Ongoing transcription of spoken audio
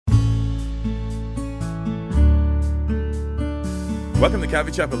Welcome to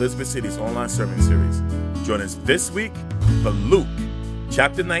Calvary Chapel Elizabeth City's online sermon series. Join us this week for Luke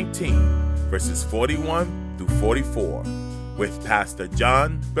chapter 19, verses 41 through 44 with Pastor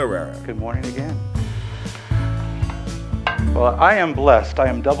John Barrera. Good morning again. Well, I am blessed. I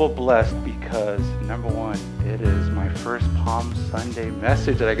am double blessed because, number one, it is my first Palm Sunday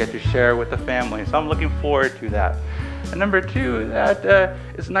message that I get to share with the family. So I'm looking forward to that. And number two, that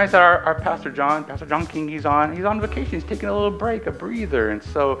it's nice that our Pastor John King, he's on vacation. He's taking a little break, a breather. And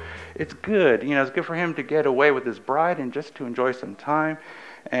so it's good. You know, it's good for him to get away with his bride and just to enjoy some time.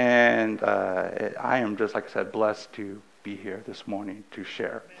 And I am just, like I said, blessed to be here this morning to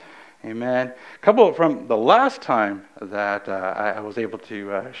share. Amen. A couple from the last time that I was able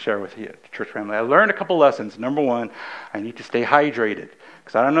to share with you, church family, I learned a couple lessons. Number one, I need to stay hydrated.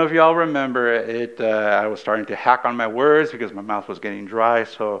 Because I don't know if y'all remember it, I was starting to hack on my words because my mouth was getting dry.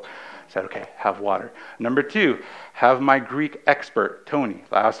 So I said, okay, have water. Number two, have my Greek expert, Tony.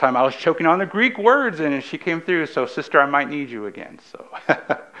 Last time I was choking on the Greek words and she came through. So sister, I might need you again. So,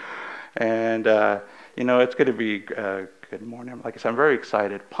 and it's going to be good morning. Like I said, I'm very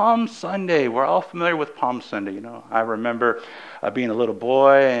excited. Palm Sunday. We're all familiar with Palm Sunday. You know, I remember being a little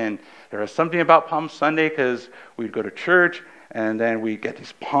boy, and there was something about Palm Sunday because we'd go to church, and then we'd get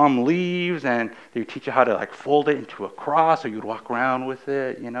these palm leaves, and they would teach you how to like fold it into a cross, or you'd walk around with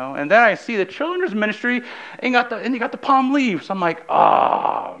it, you know. And then I see the children's ministry, and you got the palm leaves. I'm like,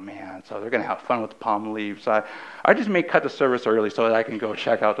 oh man, so they're gonna have fun with the palm leaves. I just may cut the service early so that I can go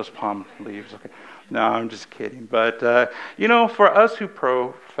check out those palm leaves. Okay. No, I'm just kidding. But, for us who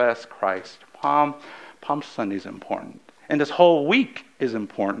profess Christ, Palm Sunday is important. And this whole week is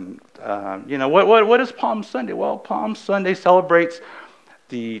important. What is Palm Sunday? Well, Palm Sunday celebrates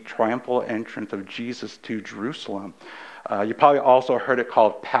the triumphal entrance of Jesus to Jerusalem. You probably also heard it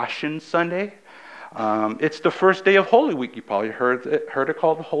called Passion Sunday. It's the first day of Holy Week. You probably heard it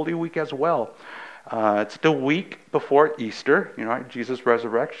called Holy Week as well. It's the week before Easter, Jesus'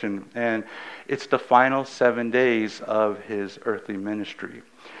 resurrection, and it's the final 7 days of his earthly ministry.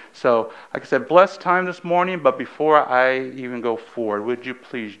 So, like I said, blessed time this morning, but before I even go forward, would you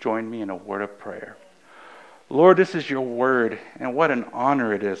please join me in a word of prayer? Lord, this is your word, and what an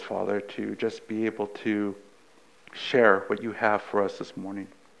honor it is, Father, to just be able to share what you have for us this morning.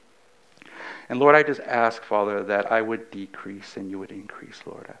 And Lord, I just ask, Father, that I would decrease and you would increase,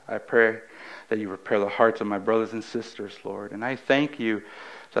 Lord. I pray that you repair the hearts of my brothers and sisters, Lord. And I thank you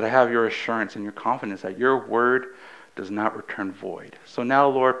that I have your assurance and your confidence that your word does not return void. So now,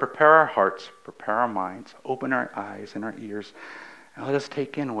 Lord, prepare our hearts, prepare our minds, open our eyes and our ears, and let us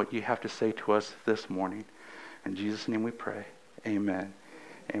take in what you have to say to us this morning. In Jesus' name we pray. Amen.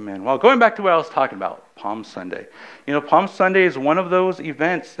 Amen. Well, going back to what I was talking about, Palm Sunday. Palm Sunday is one of those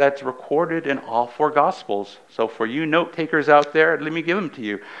events that's recorded in all four Gospels. So for you note takers out there, let me give them to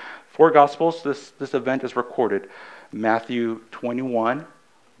you. Four Gospels, this event is recorded. Matthew 21,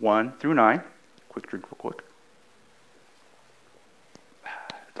 1 through 9. Quick drink real quick.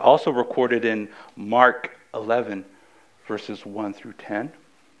 It's also recorded in Mark 11, verses 1 through 10.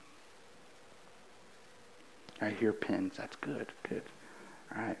 I hear pins. That's good. Good.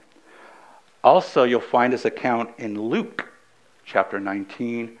 All right. Also, you'll find this account in Luke chapter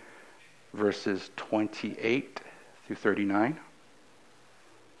 19, verses 28 through 39.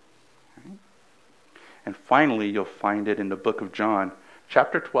 Right. And finally, you'll find it in the book of John,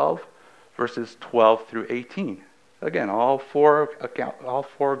 chapter 12, verses 12 through 18. Again, all four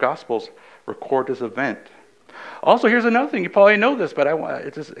Gospels record this event. Also, here's another thing. You probably know this, but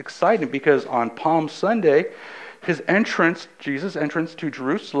it's just exciting because on Palm Sunday, Jesus' entrance to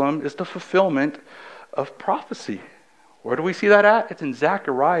Jerusalem is the fulfillment of prophecy. Where do we see that at? It's in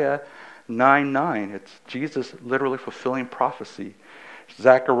Zechariah 9:9. It's Jesus literally fulfilling prophecy.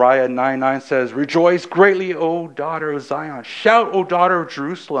 Zechariah 9:9 says, "Rejoice greatly, O daughter of Zion. Shout, O daughter of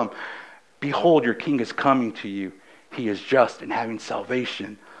Jerusalem. Behold, your king is coming to you. He is just and having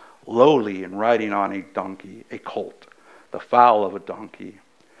salvation, lowly and riding on a donkey, a colt, the foal of a donkey."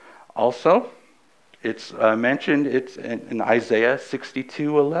 Also, it's mentioned, it's in Isaiah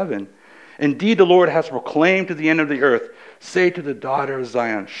 62:11. "Indeed, the Lord has proclaimed to the end of the earth, say to the daughter of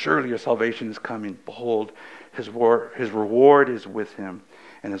Zion, surely your salvation is coming. Behold, his reward is with him,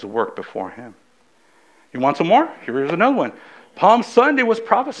 and his work before him." You want some more? Here's another one. Palm Sunday was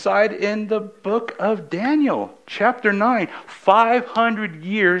prophesied in the book of Daniel, chapter 9, 500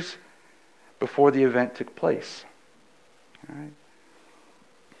 years before the event took place. All right.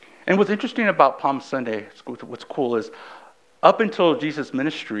 And what's interesting about Palm Sunday, what's cool is, up until Jesus'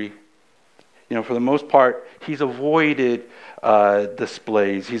 ministry, For the most part, he's avoided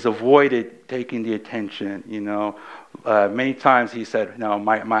displays. He's avoided taking the attention. Many times he said, "No,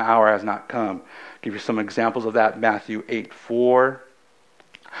 my hour has not come." Give you some examples of that: Matthew 8:4,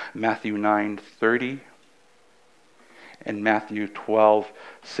 Matthew 9:30, and Matthew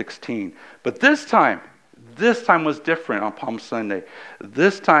 12:16. But this time was different on Palm Sunday.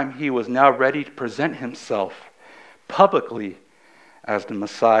 This time he was now ready to present himself publicly as the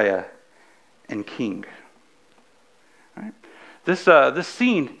Messiah and King. Right? This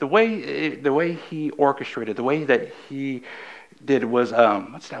scene, the way he orchestrated, the way that he did was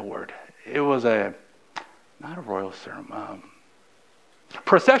what's that word? It was not a royal ceremony,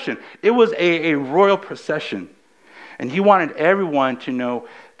 procession. It was a royal procession, and he wanted everyone to know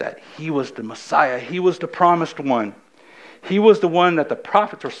that he was the Messiah. He was the promised one. He was the one that the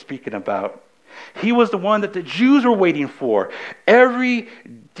prophets were speaking about. He was the one that the Jews were waiting for. Every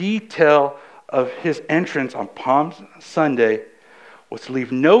detail of his entrance on Palm Sunday was to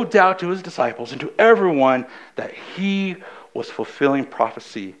leave no doubt to his disciples and to everyone that he was fulfilling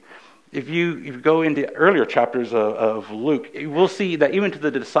prophecy. If you go into earlier chapters of Luke, you will see that even to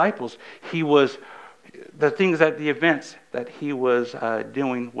the disciples, the events that he was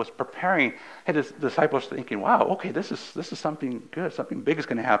doing was preparing. Had his disciples thinking, "Wow, okay, this is something good, something big is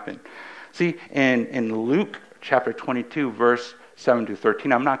going to happen." See, in Luke chapter 22, verse 7 to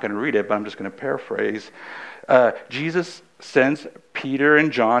 13, I'm not going to read it, but I'm just going to paraphrase. Jesus sends Peter and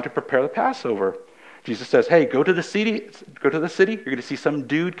John to prepare the Passover. Jesus says, "Hey, go to the city. You're going to see some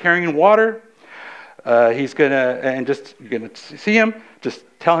dude carrying water. You're going to see him. Just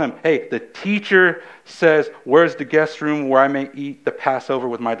tell him, hey, the teacher says, where's the guest room where I may eat the Passover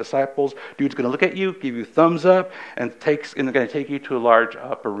with my disciples? Dude's going to look at you, give you thumbs up, and going to take you to a large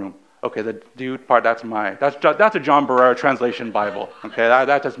upper room." Okay, the dude part, that's a John Barrera translation Bible. Okay,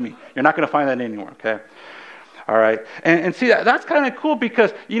 that's just me. You're not going to find that anywhere. Okay, all right, and see that's kind of cool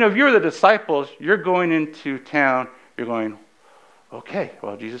because if you're the disciples, you're going into town. You're going, okay,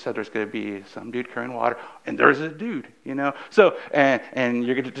 well, Jesus said there's going to be some dude carrying water, and there's a dude, So, and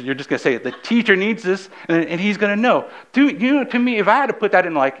you're just going to say, the teacher needs this, and he's going to know. To me, if I had to put that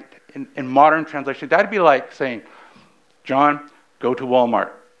in modern translation, that'd be like saying, John, go to Walmart.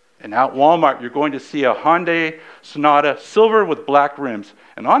 And at Walmart, you're going to see a Hyundai Sonata silver with black rims.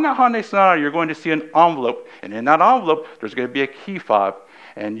 And on that Hyundai Sonata, you're going to see an envelope. And in that envelope, there's going to be a key fob.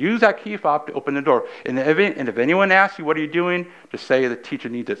 And use that key fob to open the door. And if anyone asks you, what are you doing? Just say the teacher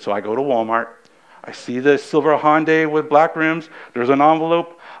needs it. So I go to Walmart. I see the silver Hyundai with black rims. There's an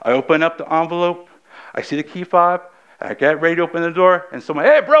envelope. I open up the envelope. I see the key fob. I get ready to open the door. And someone,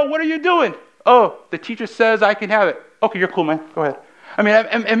 "Hey, bro, what are you doing?" "Oh, the teacher says I can have it." "Okay, you're cool, man. Go ahead." I mean,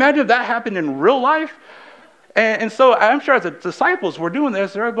 imagine if that happened in real life. And so I'm sure as the disciples were doing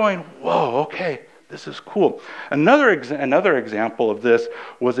this, they're going, "Whoa, okay. This is cool." Another example of this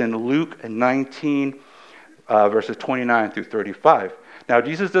was in Luke 19, verses 29 through 35. Now,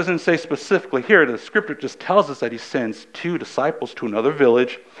 Jesus doesn't say specifically here. The scripture just tells us that he sends two disciples to another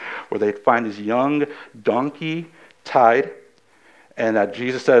village where they find his young donkey tied. And that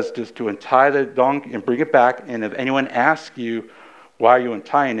Jesus says just to untie the donkey and bring it back. And if anyone asks you, "Why are you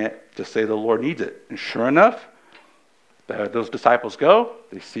untying it?" just say the Lord needs it. And sure enough, those disciples go.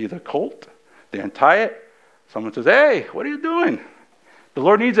 They see the colt. They untie it. Someone says, "Hey, what are you doing?" "The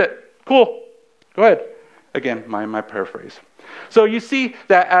Lord needs it." "Cool. Go ahead." Again, my paraphrase. So you see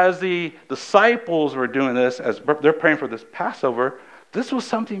that as the disciples were doing this, as they're praying for this Passover, this was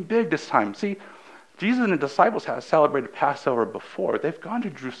something big this time. See, Jesus and the disciples have celebrated Passover before. They've gone to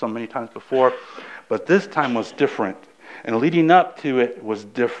Jerusalem many times before, but this time was different. And leading up to it was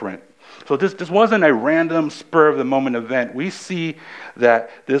different. So this wasn't a random spur-of-the-moment event. We see that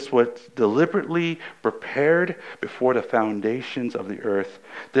this was deliberately prepared before the foundations of the earth.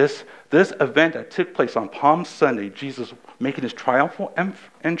 This event that took place on Palm Sunday, Jesus making his triumphal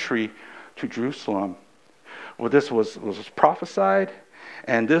entry to Jerusalem. Well, this was prophesied,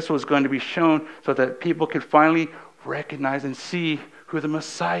 and this was going to be shown so that people could finally recognize and see who the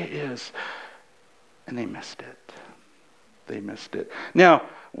Messiah is. And they missed it. Now,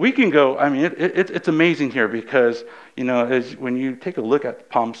 we can go, I mean, it's amazing here because, when you take a look at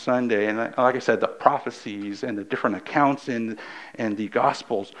Palm Sunday, and like I said, the prophecies and the different accounts and the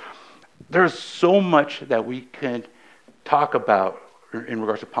Gospels, there's so much that we can talk about in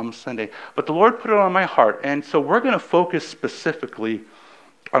regards to Palm Sunday. But the Lord put it on my heart, and so we're going to focus specifically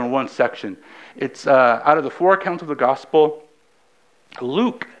on one section. It's out of the four accounts of the Gospel,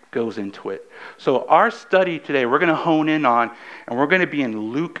 Luke goes into it. So our study today, we're going to hone in on, and we're going to be in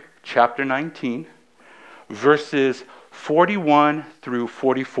Luke chapter 19, verses 41 through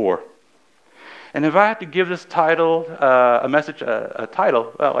 44. And if I had to give this title, a message, a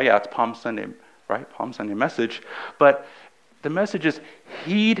title, well, yeah, it's Palm Sunday, right? Palm Sunday message. But the message is,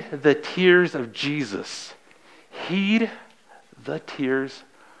 heed the tears of Jesus. Heed the tears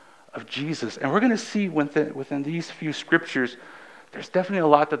of Jesus. And we're going to see within these few scriptures, there's definitely a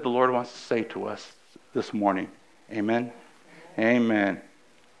lot that the Lord wants to say to us this morning. Amen? Amen.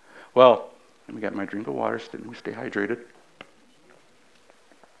 Well, let me get my drink of water so we stay hydrated.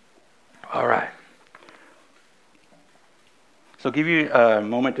 All right. So I'll give you a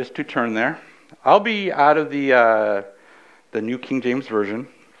moment just to turn there. I'll be out of the New King James Version.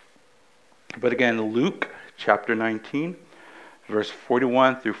 But again, Luke chapter 19, verse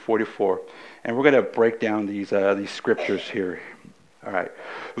 41 through 44. And we're going to break down these scriptures here. All right.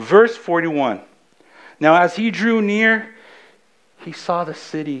 Verse 41. Now as he drew near, he saw the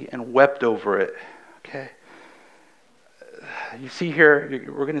city and wept over it. Okay. You see here,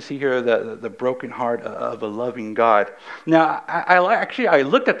 we're going to see here the broken heart of a loving God. Now, I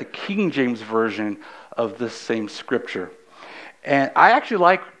looked at the King James Version of this same scripture. And I actually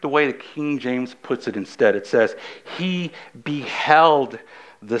like the way the King James puts it instead. It says, he beheld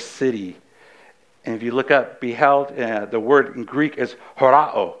the city. And if you look up beheld, the word in Greek is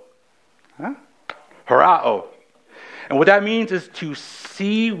horao. Huh? Horao. And what that means is to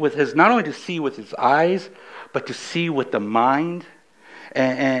see with his, not only to see with his eyes, but to see with the mind,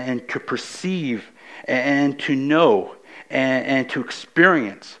 and to perceive, and to know, and to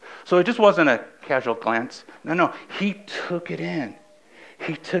experience. So it just wasn't a casual glance. No, he took it in.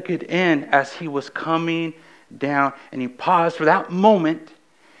 He took it in as he was coming down, and he paused for that moment,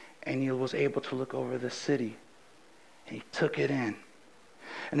 and he was able to look over the city. And he took it in.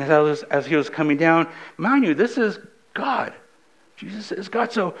 And as he was coming down, mind you, this is God. Jesus is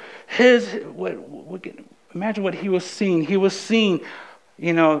God. So imagine what he was seeing. He was seeing,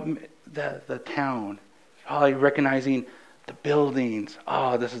 the town. Probably recognizing the buildings.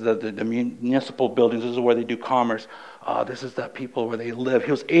 Oh, this is the municipal buildings. This is where they do commerce. Oh, this is the people where they live.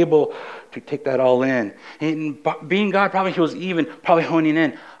 He was able to take that all in. And being God, probably he was even probably honing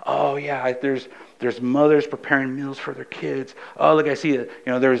in. Oh, yeah, there's mothers preparing meals for their kids. Oh, look, I see it.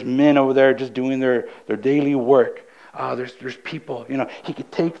 There's men over there just doing their daily work. There's people. He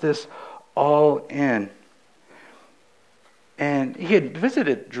could take this all in. And he had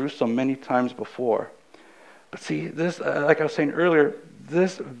visited Jerusalem many times before. But see, this, like I was saying earlier,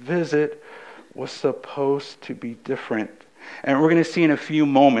 this visit was supposed to be different. And we're going to see in a few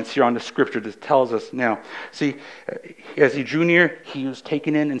moments here on the scripture that tells us now. See, as he drew near, he was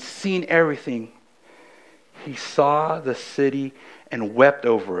taken in and seeing everything. He saw the city and wept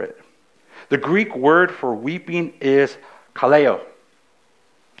over it. The Greek word for weeping is kaleo.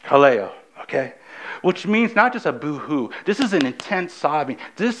 Kaleo, okay? Which means not just a boo-hoo. This is an intense sobbing.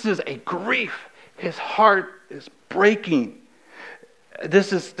 This is a grief. His heart is breaking.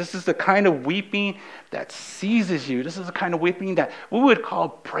 This is the kind of weeping that seizes you. This is the kind of weeping that we would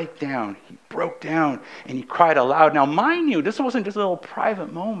call breakdown. He broke down and he cried aloud. Now, mind you, this wasn't just a little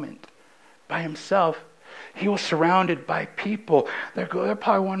private moment by himself. He was surrounded by people. They're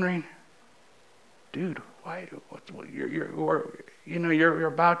probably wondering, dude, why? You're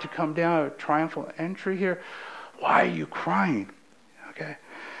about to come down a triumphal entry here. Why are you crying? Okay.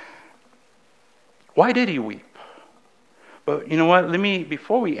 Why did he weep? But you know what?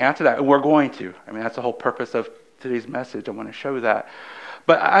 Before we answer that, we're going to. That's the whole purpose of today's message. I want to show that.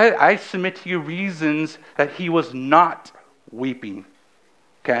 But I submit to you reasons that he was not weeping.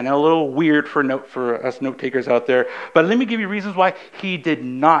 Okay, I know a little weird for us note takers out there, but let me give you reasons why he did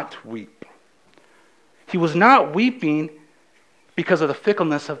not weep. He was not weeping because of the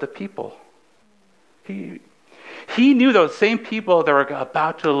fickleness of the people. He knew those same people that were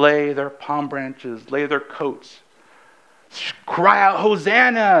about to lay their palm branches, lay their coats, cry out,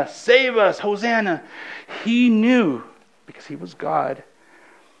 Hosanna, save us, Hosanna. He knew, because he was God,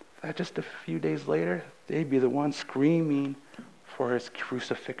 that just a few days later, they'd be the ones screaming for his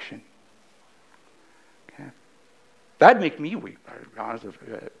crucifixion. Okay. That'd make me weep. I'd be honest,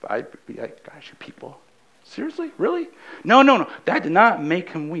 I'd be like, gosh, you people, seriously? Really? No. That did not make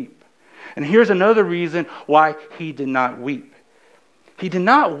him weep. And here's another reason why he did not weep. He did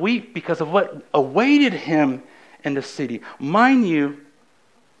not weep because of what awaited him in the city. Mind you,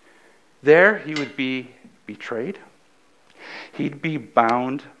 there he would be betrayed. He'd be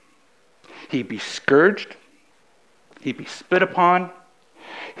bound. He'd be scourged. He'd be spit upon.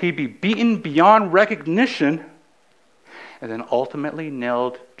 He'd be beaten beyond recognition. And then ultimately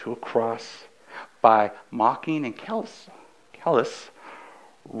nailed to a cross by mocking and callous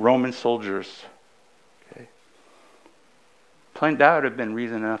Roman soldiers. Okay. That would have been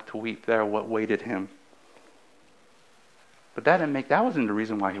reason enough to weep there, what waited him. But that wasn't the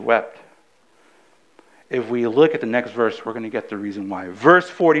reason why he wept. If we look at the next verse, we're going to get the reason why. Verse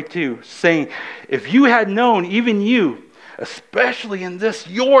 42, saying, if you had known, even you, especially in this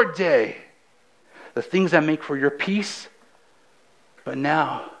your day, the things that make for your peace, but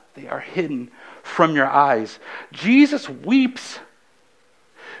now they are hidden from your eyes. Jesus weeps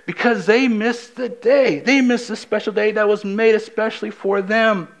because they missed the day. They missed the special day that was made especially for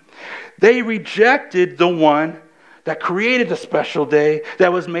them. They rejected the one that created the special day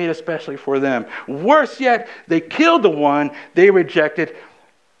that was made especially for them. Worse yet, they killed the one they rejected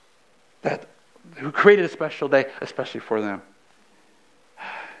who created a special day especially for them.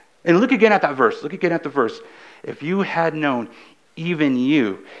 And look again at that verse. Look again at the verse. If you had known, even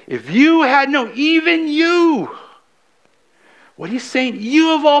you. If you had known, even you. What he's saying,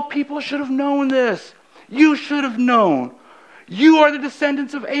 you of all people should have known this. You should have known. You are the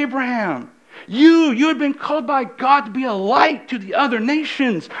descendants of Abraham. You had been called by God to be a light to the other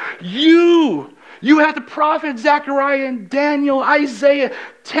nations. You had the prophets Zechariah and Daniel, Isaiah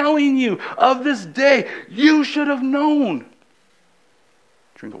telling you of this day. You should have known.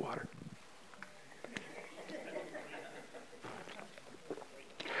 Drink of water.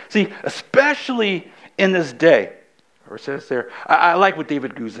 See, especially in this day, or it says there, I like what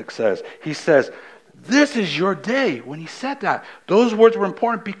David Guzik says. He says, this is your day. When he said that, those words were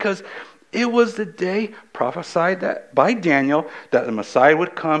important because it was the day prophesied that by Daniel that the Messiah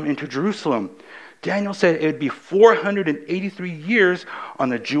would come into Jerusalem. Daniel said it would be 483 years on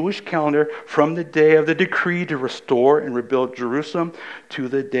the Jewish calendar from the day of the decree to restore and rebuild Jerusalem to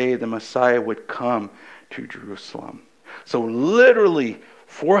the day the Messiah would come to Jerusalem. So literally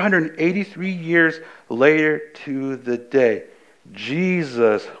 483 years later to the day,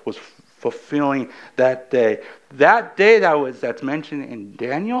 Jesus was fulfilling that day. That day that's mentioned in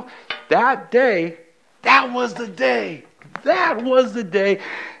Daniel, that day, that was the day. That was the day.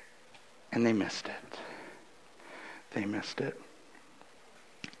 And they missed it. They missed it.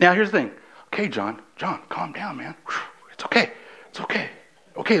 Now here's the thing. Okay, John, calm down, man. It's okay. It's okay.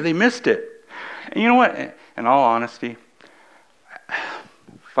 Okay, they missed it. And you know what? In all honesty,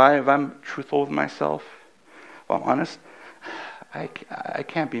 if I'm truthful with myself, if I'm honest, I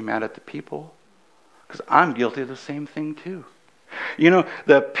can't be mad at the people because I'm guilty of the same thing too. You know,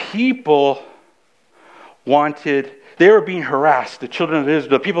 the people they were being harassed. The children of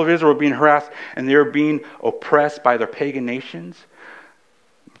Israel, the people of Israel were being harassed and they were being oppressed by their pagan nations.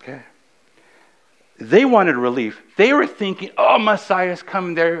 Okay. They wanted relief. They were thinking, oh, Messiah's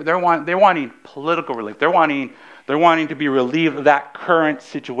coming. They're wanting political relief. They're wanting to be relieved of that current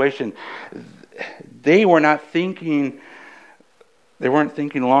situation. They weren't thinking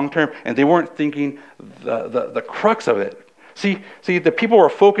long term, and they weren't thinking the crux of it. See, the people were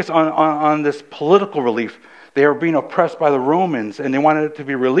focused on this political relief. They were being oppressed by the Romans, and they wanted to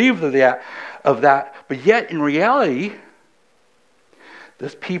be relieved of that. But yet, in reality,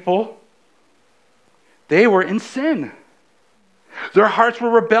 this people, they were in sin. Their hearts were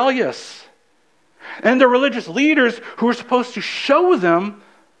rebellious. And the religious leaders who were supposed to show them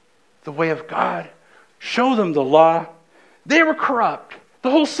the way of God, show them the law, they were corrupt.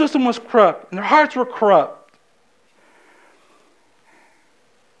 The whole system was corrupt, and their hearts were corrupt.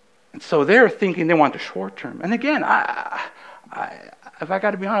 And so they're thinking they want the short term. And again, if I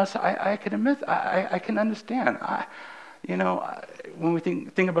got to be honest, I can admit, I can understand. When we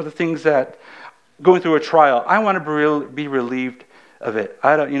think about the things that going through a trial, I want to be relieved of it.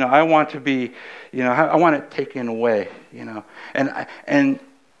 I want to be, I want it taken away. And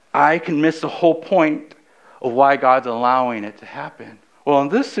I can miss the whole point of why God's allowing it to happen. Well, in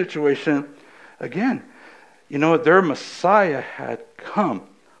this situation, again, their Messiah had come,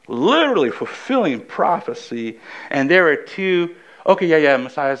 literally fulfilling prophecy, and there were two. Okay,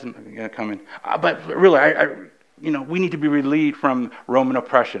 Messiah's coming, but really, we need to be relieved from Roman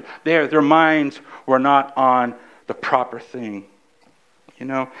oppression. Their minds were not on the proper thing,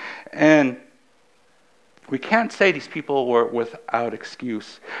 and we can't say these people were without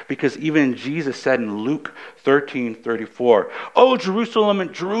excuse, because even Jesus said in Luke 13:34, "Oh,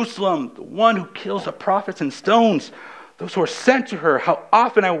 Jerusalem, Jerusalem, the one who kills the prophets and stones those who are sent to her, how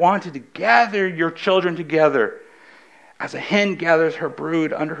often I wanted to gather your children together, as a hen gathers her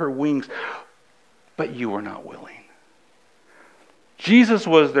brood under her wings, but you were not willing." Jesus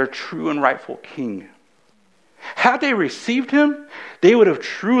was their true and rightful king. Had they received him, they would have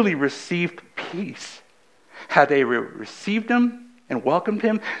truly received peace. Had they received him and welcomed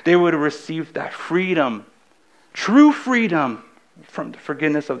him, they would have received that freedom, true freedom from the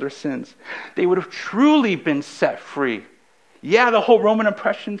forgiveness of their sins. They would have truly been set free. Yeah, the whole Roman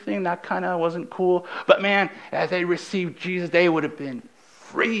oppression thing, that kind of wasn't cool. But man, as they received Jesus, they would have been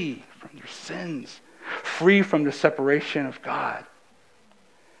free from their sins, free from the separation of God.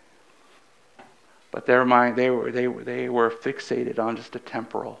 But their mind, they were fixated on just the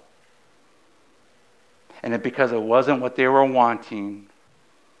temporal. And because it wasn't what they were wanting,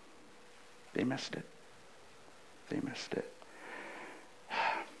 they missed it. They missed it.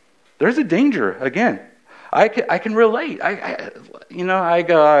 There's a danger, again. I can relate. I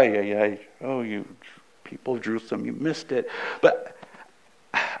go, oh, you people of Jerusalem, you missed it. But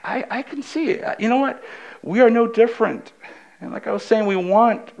I can see it. You know what? We are no different. And like I was saying, we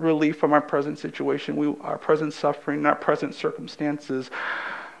want relief from our present situation, our present suffering, our present circumstances.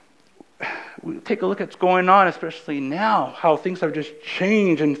 We take a look at what's going on, especially now, how things have just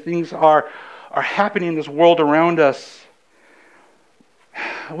changed and things are happening in this world around us.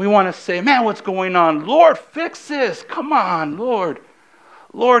 We want to say, man, what's going on? Lord, fix this. Come on, Lord.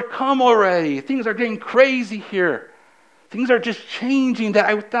 Lord, come already. Things are getting crazy here. Things are just changing that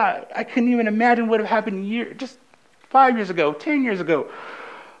I thought I couldn't even imagine would have happened just 5 years ago, 10 years ago.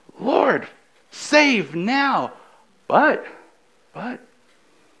 Lord, save now. But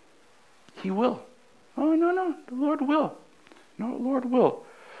He will. Oh, no, the Lord will. No, the Lord will.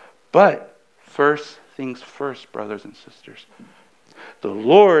 But first things first, brothers and sisters. The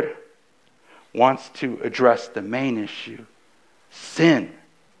Lord wants to address the main issue, sin.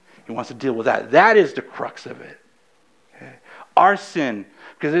 He wants to deal with that. That is the crux of it. Okay? Our sin,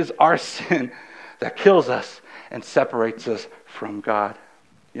 because it is our sin that kills us and separates us from God.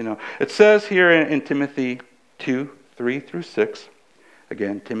 You know, it says here in Timothy 2:3-6.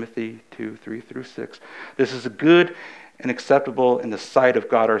 Again, Timothy 2:3-6. This is good and acceptable in the sight of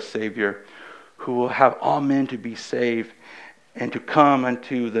God our Savior, who will have all men to be saved and to come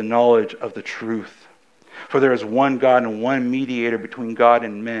unto the knowledge of the truth. For there is one God and one mediator between God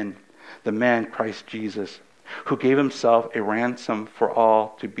and men, the man Christ Jesus, who gave himself a ransom for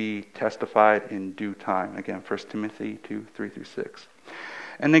all to be testified in due time. Again, 1 Timothy 2:3-6.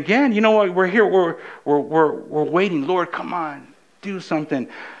 And again, you know what? We're here. We're waiting. Lord, come on, do something.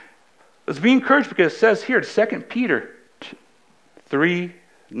 Let's be encouraged because it says here, 2 Peter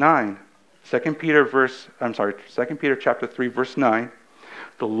 3:9. 2 Peter chapter 3, verse 9.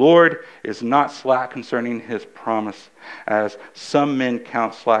 The Lord is not slack concerning his promise, as some men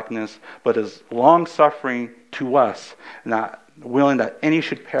count slackness, but is long-suffering to us, not willing that any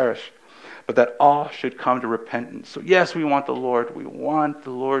should perish, but that all should come to repentance. So yes, we want the Lord. We want the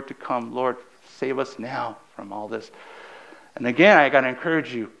Lord to come. Lord, save us now from all this. And again, I got to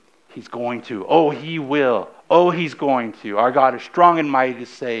encourage you. He's going to. Oh, He will. Oh, He's going to. Our God is strong and mighty to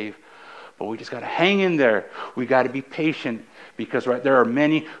save. But we just got to hang in there. We got to be patient because there are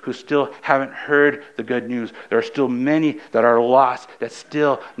many who still haven't heard the good news. There are still many that are lost that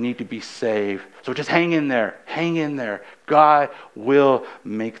still need to be saved. So just hang in there. Hang in there. God will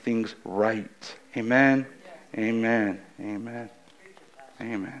make things right. Amen. Yeah. Amen. Amen.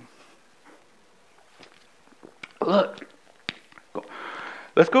 Amen. Look.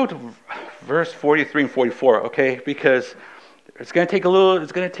 Let's go to verse 43 and 44, okay? Because it's going to take a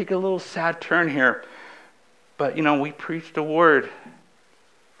little sad turn here. But, you know, we preach the word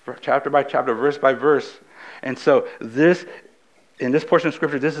chapter by chapter, verse by verse. And so in this portion of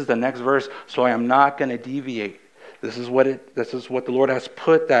Scripture, this is the next verse, so I am not going to deviate. This is what the Lord has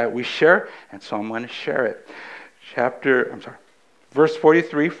put that we share, and so I'm going to share it. Verse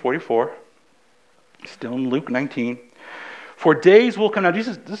 43, 44, still in Luke 19. For days will come, now this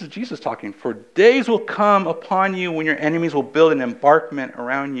is Jesus talking. For days will come upon you when your enemies will build an embankment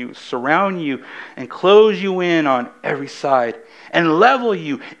around you, surround you, and close you in on every side, and level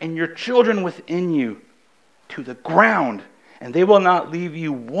you and your children within you to the ground. And they will not leave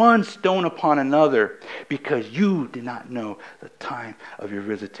you one stone upon another, because you did not know the time of your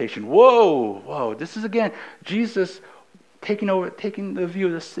visitation. Whoa. This is again Jesus taking the view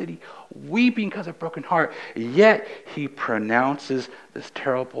of the city, weeping because of broken heart. Yet he pronounces this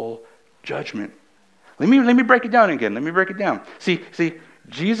terrible judgment. Let me break it down again. Let me break it down. See,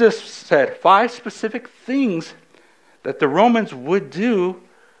 Jesus said 5 specific things that the Romans would do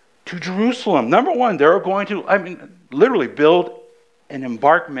to Jerusalem. Number 1, they were going to, literally build an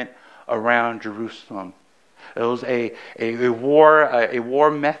embankment around Jerusalem. It was a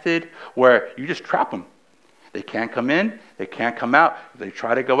war method where you just trap them. They can't come in. They can't come out. If they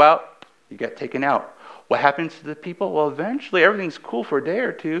try to go out, you get taken out. What happens to the people? Well, eventually everything's cool for a day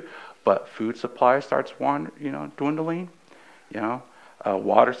or two, but food supply starts dwindling.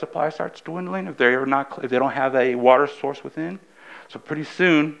 Water supply starts dwindling if they don't have a water source within. So pretty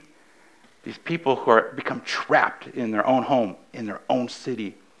soon, These people who are become trapped in their own home, in their own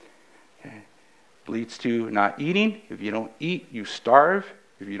city. Okay. Leads to not eating. If you don't eat, you starve.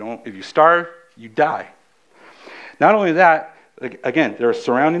 If you starve, you die. Not only that, again, they're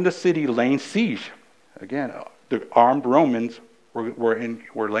surrounding the city, laying siege. Again, the armed Romans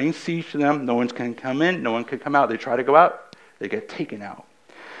were laying siege to them. No one can come in, no one can come out. They try to go out, they get taken out.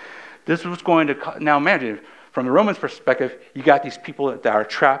 This was going to, now imagine, from the Romans' perspective, you got these people that are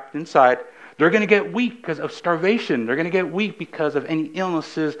trapped inside. They're going to get weak because of starvation. They're going to get weak because of any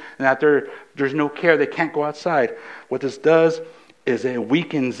illnesses and that there's no care. They can't go outside. What this does is it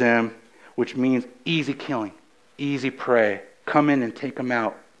weakens them, which means easy killing, easy prey. Come in and take them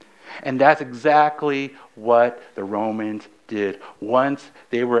out. And that's exactly what the Romans did. Once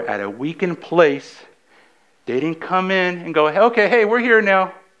they were at a weakened place, they didn't come in and go, okay, hey, we're here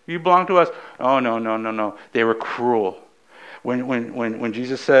now. You belong to us. Oh, no. They were cruel. When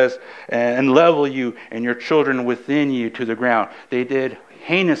Jesus says, and level you and your children within you to the ground, they did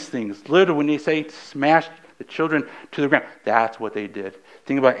heinous things. Literally, when they say smash the children to the ground, that's what they did.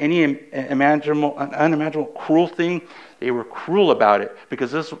 Think about any unimaginable cruel thing. They were cruel about it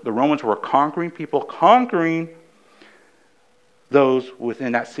because the Romans were conquering people, conquering those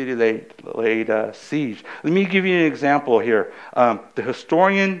within that city they laid siege. Let me give you an example here. The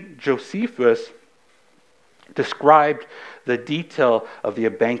historian Josephus described the detail of the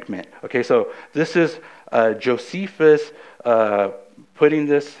embankment. Okay, so this is Josephus putting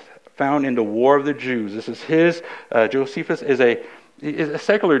this found in the War of the Jews. This is his. Josephus is a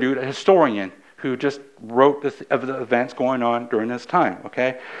secular dude, a historian who just wrote of the events going on during this time.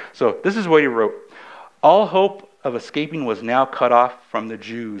 Okay, so this is what he wrote: all hope of escaping was now cut off from the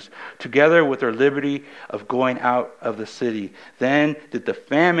Jews, together with their liberty of going out of the city. Then did the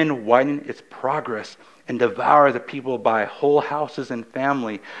famine widen its progress and devour the people by whole houses and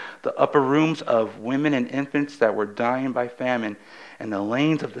family, the upper rooms of women and infants that were dying by famine, and the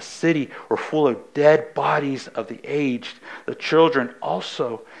lanes of the city were full of dead bodies of the aged. The children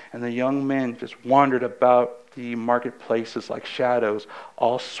also and the young men just wandered about the marketplaces like shadows,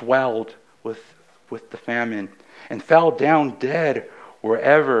 all swelled with the famine, and fell down dead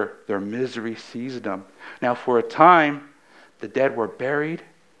wherever their misery seized them. Now for a time, the dead were buried,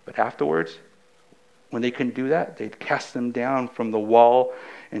 but afterwards, when they couldn't do that, they'd cast them down from the wall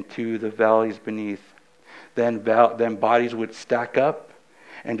into the valleys beneath. Then bodies would stack up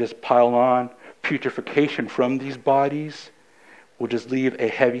and just pile on. Putrefaction from these bodies would just leave a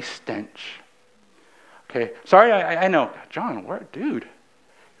heavy stench. Okay, sorry, I know. John, dude, you're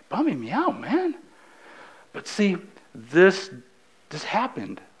bumming me out, man. But see, this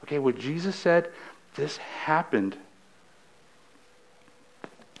happened. Okay, what Jesus said, this happened.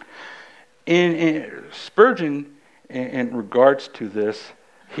 In Spurgeon, in regards to this,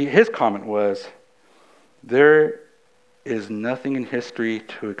 his comment was, there is nothing in history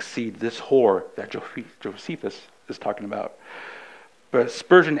to exceed this horror that Josephus is talking about. But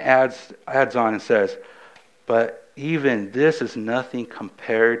Spurgeon adds on and says, but even this is nothing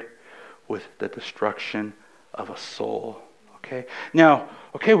compared with the destruction of a soul. Okay? Now,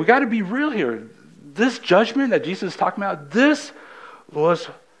 we got to be real here. This judgment that Jesus is talking about, this was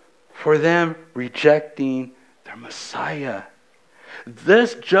for them rejecting their Messiah.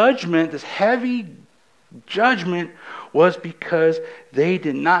 This judgment, this heavy judgment, was because they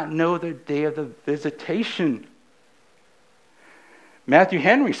did not know the day of the visitation. Matthew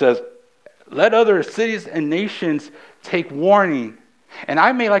Henry says, let other cities and nations take warning. And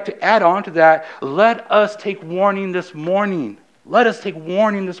I may like to add on to that, let us take warning this morning. Let us take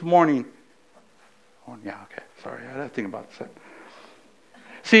warning this morning. Oh, yeah, okay. Sorry, I had to think about this.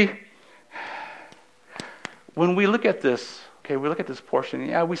 See, when we look at this, we look at this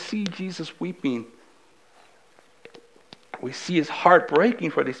portion, we see Jesus weeping. We see his heart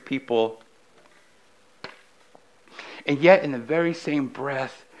breaking for these people. And yet, in the very same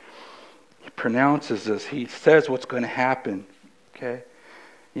breath, he pronounces this. He says what's going to happen. Okay?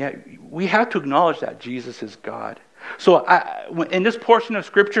 Yeah, we have to acknowledge that Jesus is God. So in this portion of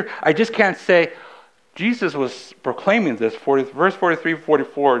Scripture, I just can't say Jesus was proclaiming this. Verse 43,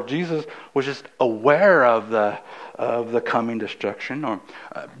 44, Jesus was just aware of the coming destruction. Or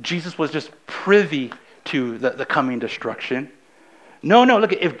Jesus was just privy to the coming destruction. No,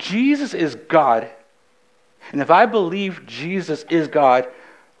 look, if Jesus is God, and if I believe Jesus is God,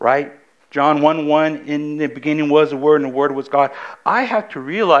 right? John 1:1, in the beginning was the Word, and the Word was God. I have to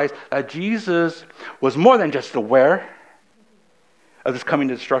realize that Jesus was more than just aware of this coming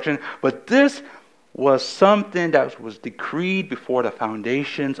destruction, but this was something that was decreed before the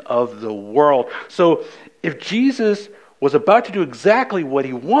foundations of the world. So if Jesus was about to do exactly what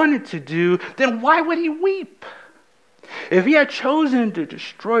he wanted to do, then why would he weep? If he had chosen to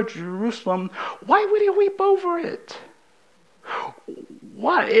destroy Jerusalem, why would he weep over it?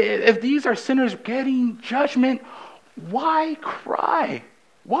 Why? If these are sinners getting judgment, why cry?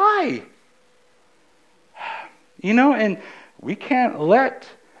 Why? And we can't let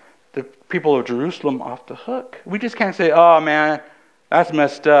the people of Jerusalem off the hook. We just can't say, oh man, that's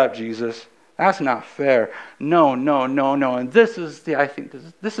messed up, Jesus. That's not fair. No. And this is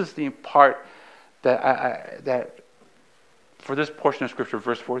the part that for this portion of Scripture,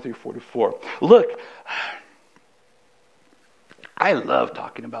 verse 4 through 44. Look, I love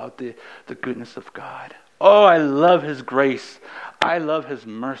talking about the goodness of God. Oh, I love His grace. I love His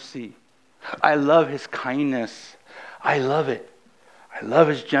mercy. I love His kindness. I love it. I love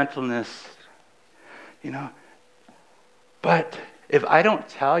His gentleness. But if I don't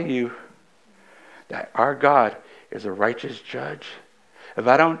tell you that our God is a righteous judge, if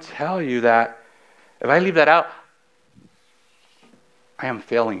I don't tell you that, if I leave that out, I am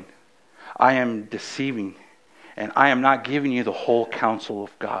failing. I am deceiving. And I am not giving you the whole counsel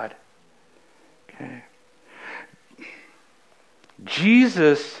of God. Okay.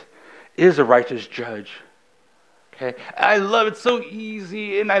 Jesus is a righteous judge. Okay. I love it, so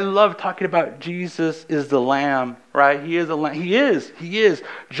easy, and I love talking about Jesus is the Lamb, right? He is the Lamb. He is.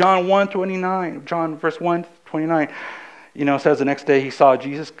 John verse 1:29. Says the next day he saw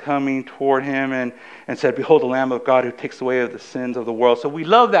Jesus coming toward him and said, "Behold the Lamb of God who takes away the sins of the world." So we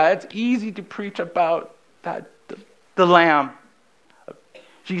love that. It's easy to preach about that, the Lamb,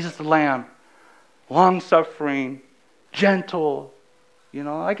 Jesus the Lamb, long-suffering, gentle,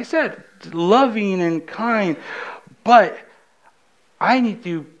 like I said, loving and kind. But I need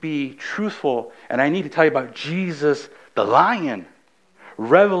to be truthful, and I need to tell you about Jesus the Lion.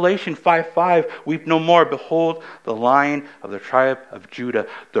 Revelation 5:5, weep no more. Behold, the Lion of the tribe of Judah,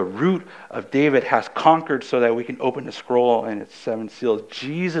 the root of David, has conquered, so that we can open the scroll and its 7 seals.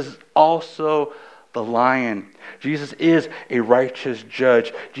 Jesus is also the Lion. Jesus is a righteous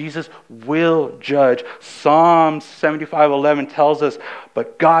judge. Jesus will judge. Psalm 75:11 tells us,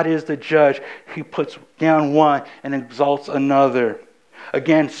 but God is the judge. He puts down one and exalts another.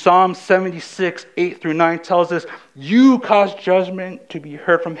 Again, Psalm 76:8-9 tells us, you caused judgment to be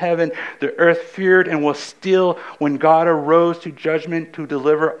heard from heaven. The earth feared and was still when God arose to judgment to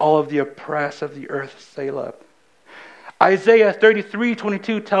deliver all of the oppressed of the earth. Selah. Isaiah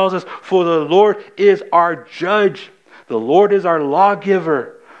 33:22 tells us, for the Lord is our judge. The Lord is our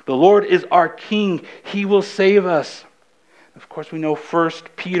lawgiver. The Lord is our king. He will save us. Of course, we know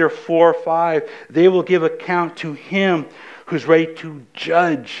 1 Peter 4:5, they will give account to him who's ready to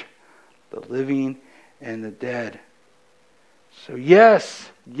judge the living and the dead. So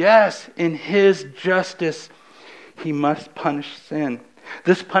yes, in his justice, he must punish sin.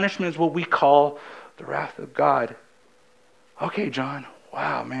 This punishment is what we call the wrath of God. Okay, John,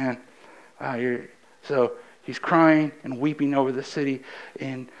 wow, man. Wow, so he's crying and weeping over the city,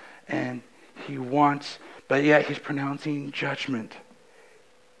 and he wants, but yet he's pronouncing judgment.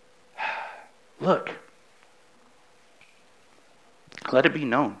 Look, let it be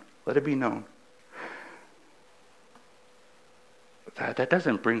known. Let it be known. That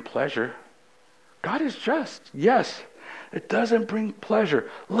doesn't bring pleasure. God is just. Yes, it doesn't bring pleasure.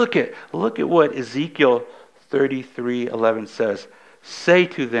 Look at what Ezekiel 33:11 says. Say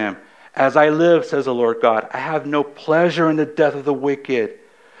to them, as I live, says the Lord God, I have no pleasure in the death of the wicked,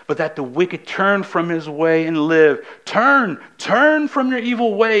 but that the wicked turn from his way and live. Turn from your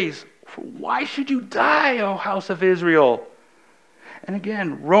evil ways. Why should you die, O house of Israel? And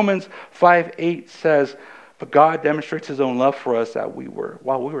again, Romans 5:8 says, but God demonstrates his own love for us, that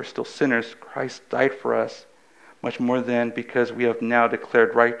while we were still sinners, Christ died for us. Much more than, because we have now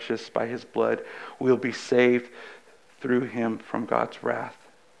declared righteous by his blood, we will be saved through him from God's wrath.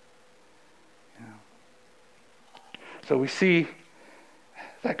 So we see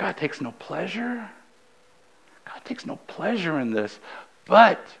that God takes no pleasure. God takes no pleasure in this.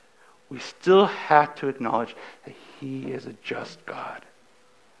 But we still have to acknowledge that he is a just God.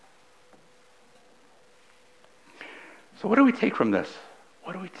 So what do we take from this?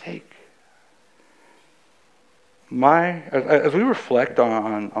 What do we take? As we reflect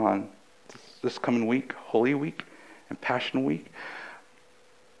on this coming week, Holy Week and Passion Week,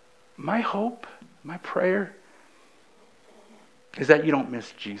 my hope, my prayer is that you don't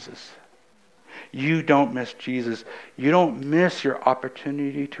miss Jesus. You don't miss Jesus. You don't miss your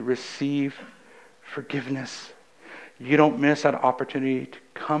opportunity to receive forgiveness. You don't miss that opportunity to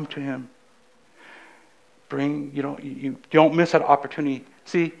come to him. You don't miss that opportunity.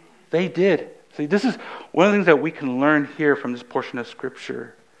 See, they did. See, this is one of the things that we can learn here from this portion of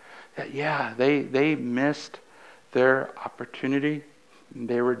Scripture. That, yeah, they missed their opportunity, and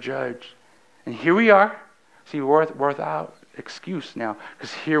they were judged. And here we are. See, we're without excuse now,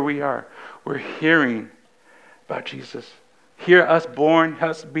 because here we are. We're hearing about Jesus. Hear us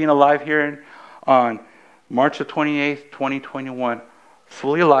being alive here on March the 28th, 2021.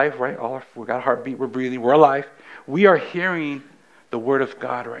 Fully alive, right? We got a heartbeat, we're breathing, we're alive. We are hearing the Word of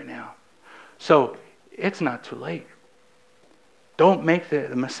God right now. So, it's not too late. Don't make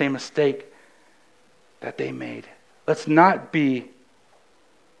the same mistake that they made. Let's not be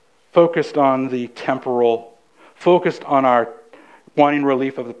focused on the temporal, focused on our wanting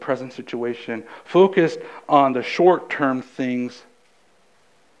relief of the present situation, focused on the short-term things,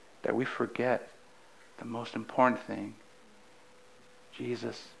 that we forget the most important thing.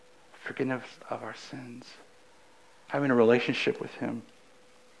 Jesus, forgiveness of our sins, having a relationship with Him.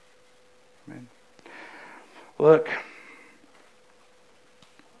 Amen. Look,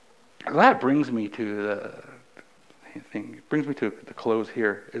 that brings me to the thing. It brings me to the close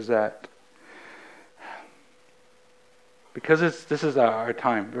here. Is that because this is our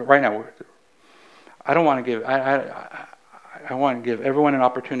time right now? I don't want to give. I want to give everyone an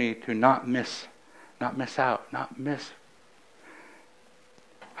opportunity to not miss out, not miss.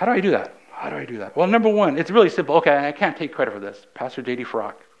 How do I do that? Well, number one, it's really simple. Okay, I can't take credit for this. Pastor J.D.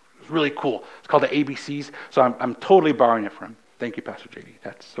 Farag. It's really cool. It's called the ABCs, so I'm totally borrowing it from him. Thank you, Pastor J.D.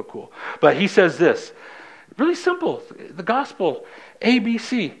 That's so cool. But he says this, really simple. The gospel,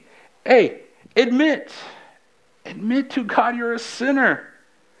 ABC. A, admit to God you're a sinner.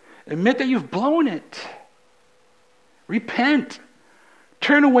 Admit that you've blown it. Repent.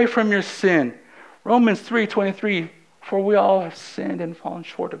 Turn away from your sin. Romans 3:23, for we all have sinned and fallen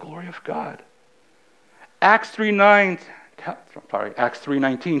short of the glory of God. Acts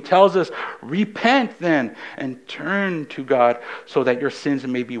 3:19 tells us, repent then and turn to God so that your sins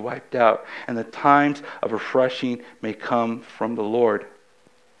may be wiped out and the times of refreshing may come from the Lord.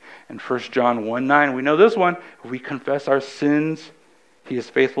 And 1 John 1:9, we know this one. If we confess our sins, He is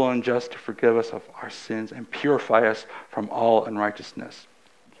faithful and just to forgive us of our sins and purify us from all unrighteousness.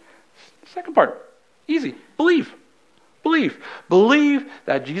 Second part, easy. Believe. Believe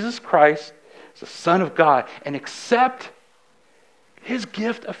that Jesus Christ is the Son of God and accept His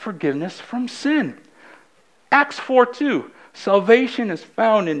gift of forgiveness from sin. Acts 4:2, salvation is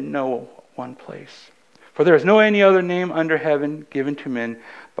found in no one place. For there is no any other name under heaven given to men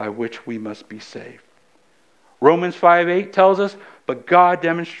by which we must be saved. Romans 5:8 tells us, but God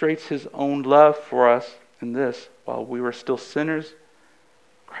demonstrates His own love for us in this, while we were still sinners,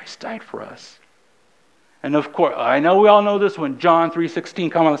 Christ died for us. And of course, I know we all know this one, John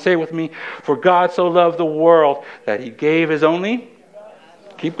 3:16, come on, say it with me. For God so loved the world that He gave His only,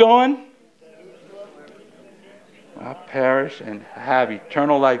 keep going, not perish and have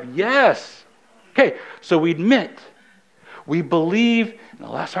eternal life. Yes. Okay, so we admit, we believe, and the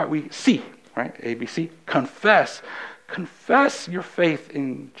last part we see, right? ABC, confess. Confess your faith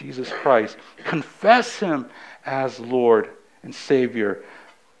in Jesus Christ. Confess Him as Lord and Savior.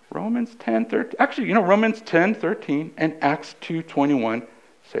 Romans 10:13. Actually, Romans 10:13 and Acts 2:21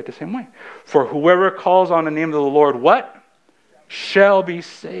 say it the same way. For whoever calls on the name of the Lord, what? Shall be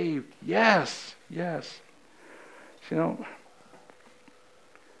saved. Yes. That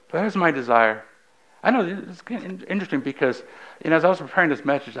is my desire. I know it's interesting because, as I was preparing this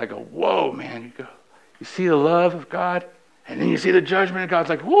message, I go, whoa, man. You see the love of God, and then you see the judgment of God. It's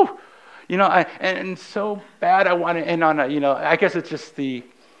like, whoo. And so bad I want to end on I guess it's just I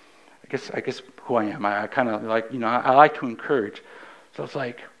guess who I am. I kind of like, I like to encourage. So it's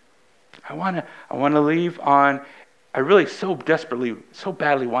like, I want to leave on, I really so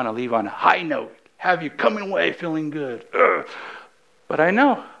badly want to leave on a high note. Have you coming away feeling good. Ugh. But I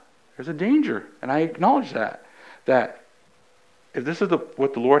know there's a danger, and I acknowledge that if this is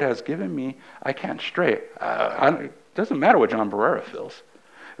what the Lord has given me, I can't stray. It doesn't matter what John Barrera feels.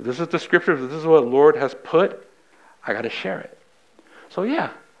 If this is the scripture, if this is what the Lord has put, I got to share it. So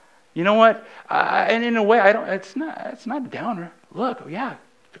yeah, you know what? And in a way, it's not a downer. Look, yeah,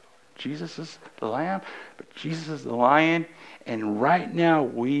 Jesus is the Lamb, but Jesus is the Lion, and right now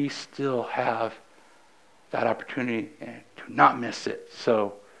we still have that opportunity to not miss it.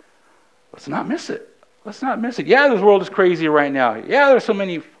 So let's not miss it. Let's not miss it. Yeah, this world is crazy right now. Yeah, there's so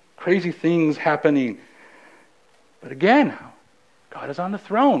many crazy things happening. But again, God is on the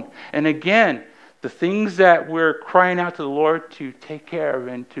throne. And again, the things that we're crying out to the Lord to take care of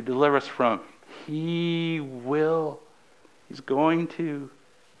and to deliver us from, He will. He's going to.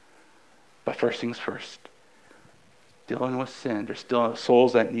 But first things first. Dealing with sin. There's still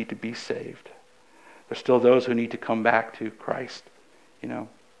souls that need to be saved. There's still those who need to come back to Christ,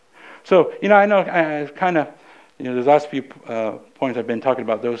 So, I know I kind of, there's last few points I've been talking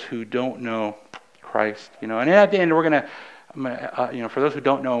about those who don't know Christ, and at the end we're going to, for those who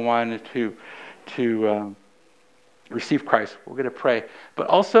don't know and wanted to receive Christ, we're going to pray. But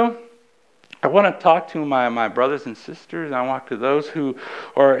also, I want to talk to my brothers and sisters, and I want to those who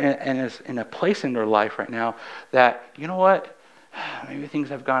are in a place in their life right now that, you know what, maybe things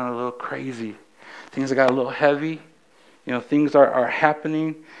have gone a little crazy. Things have got a little heavy. Things are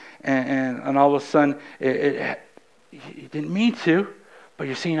happening, and all of a sudden, you didn't mean to, but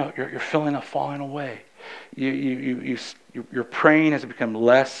you're seeing, you're feeling it falling away. Your praying has become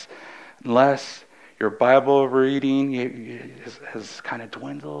less and less. Your Bible reading has kind of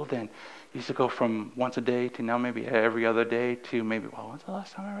dwindled, and you used to go from once a day to now maybe every other day to maybe, when's the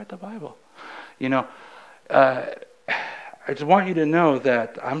last time I read the Bible? I just want you to know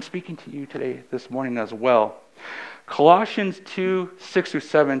that I'm speaking to you today, this morning as well. Colossians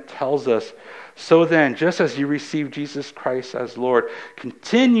 2:6-7 tells us, "So then, just as you received Jesus Christ as Lord,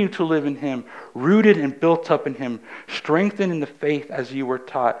 continue to live in Him, rooted and built up in Him, strengthened in the faith as you were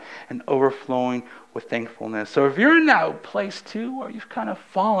taught, and overflowing with thankfulness." So if you're in that place too, or you've kind of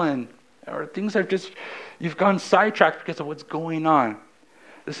fallen, or things are you've gone sidetracked because of what's going on,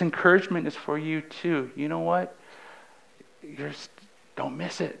 this encouragement is for you too. You know what? Don't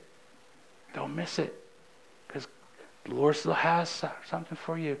miss it. Don't miss it. Because the Lord still has something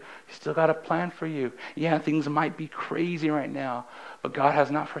for you. He's still got a plan for you. Yeah, things might be crazy right now, but God has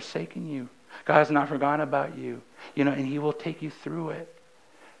not forsaken you. God has not forgotten about you. And He will take you through it.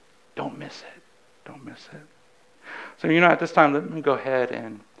 Don't miss it. Don't miss it. So, at this time, let me go ahead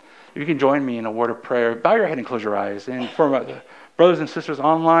and you can join me in a word of prayer. Bow your head and close your eyes. And for my brothers and sisters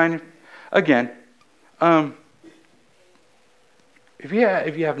online, again, if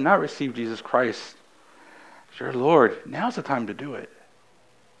you have not received Jesus Christ as your Lord, now's the time to do it.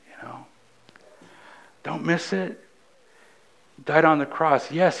 Don't miss it. He died on the cross.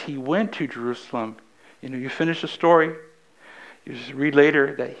 Yes, He went to Jerusalem. You finish the story. You just read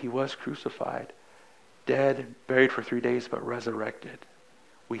later that He was crucified, dead, buried for 3 days, but resurrected.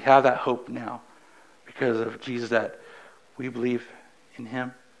 We have that hope now because of Jesus, that we believe in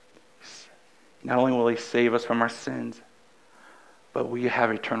Him. Not only will He save us from our sins, but we have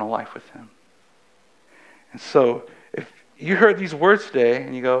eternal life with Him. And so, if you heard these words today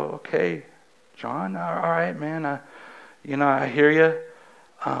and you go, "Okay, John, all right, man, I hear you.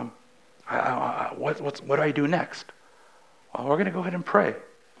 What do I do next?" Well, we're going to go ahead and pray.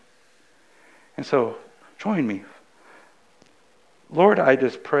 And so, join me. Lord, I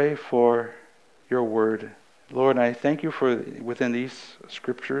just pray for your word. Lord, I thank you for within these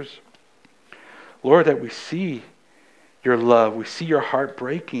scriptures, Lord, that we see your love. We see your heart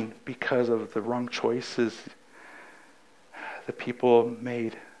breaking because of the wrong choices the people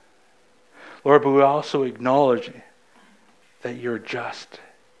made. Lord, but we also acknowledge that you're just.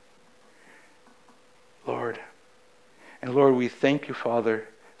 Lord. And Lord, we thank you, Father,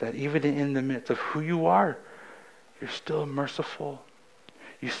 that even in the midst of who you are, you're still merciful.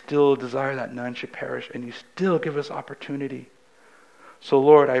 You still desire that none should perish, and you still give us opportunity. So,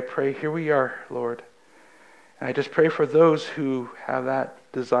 Lord, I pray, here we are, Lord. And I just pray for those who have that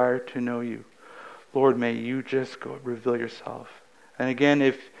desire to know you. Lord, may you just go reveal yourself. And again,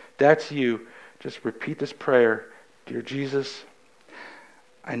 if that's you, just repeat this prayer. Dear Jesus,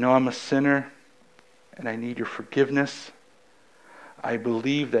 I know I'm a sinner, and I need your forgiveness. I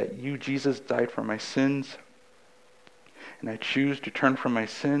believe that you, Jesus, died for my sins. And I choose to turn from my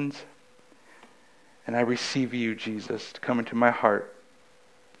sins. And I receive you, Jesus, to come into my heart.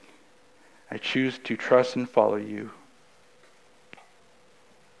 I choose to trust and follow you.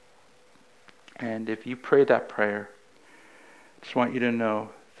 And if you pray that prayer, I just want you to know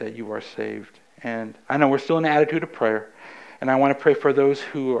that you are saved. And I know we're still in the attitude of prayer. And I want to pray for those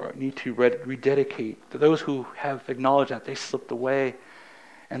who need to rededicate, to those who have acknowledged that they slipped away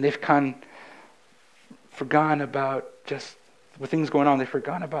and they've forgotten about just with things going on. They've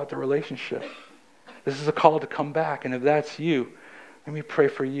forgotten about the relationship. This is a call to come back. And if that's you, let me pray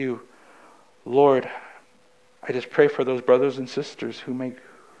for you. Lord, I just pray for those brothers and sisters who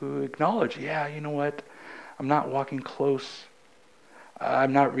acknowledge, yeah, you know what? I'm not walking close.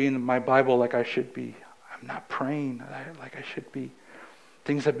 I'm not reading my Bible like I should be. I'm not praying like I should be.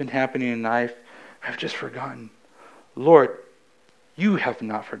 Things have been happening and I've just forgotten. Lord, you have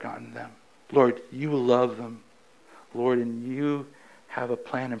not forgotten them. Lord, you love them. Lord, and you have a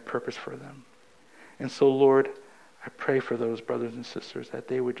plan and purpose for them. And so, Lord, I pray for those brothers and sisters that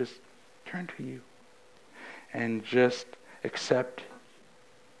they would just turn to you and just accept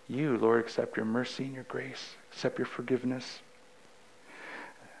you, Lord, accept your mercy and your grace, accept your forgiveness.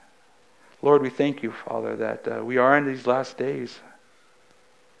 Lord, we thank you, Father, that we are in these last days.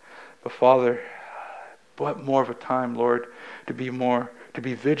 But Father, what more of a time, Lord, to be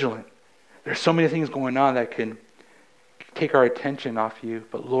vigilant. There's so many things going on that can take our attention off you.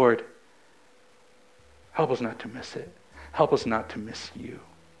 But Lord, help us not to miss it. Help us not to miss you.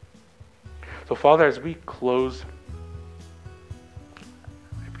 So Father, as we close,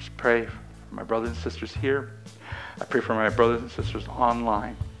 I just pray for my brothers and sisters here. I pray for my brothers and sisters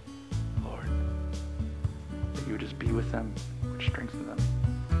online. Lord, that you would just be with them, would strengthen them.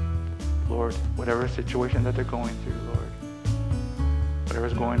 Lord, whatever situation that they're going through, Lord,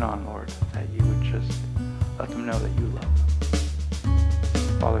 whatever's going on, Lord, that you would just let them know that you love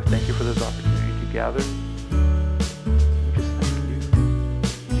them. Father, thank you for this opportunity to gather. We just thank you.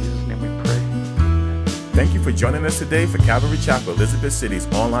 In Jesus' name we pray. Amen. Thank you for joining us today for Calvary Chapel Elizabeth City's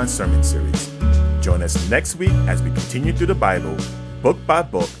online sermon series. Join us next week as we continue through the Bible, book by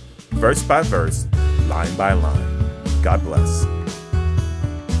book, verse by verse, line by line. God bless.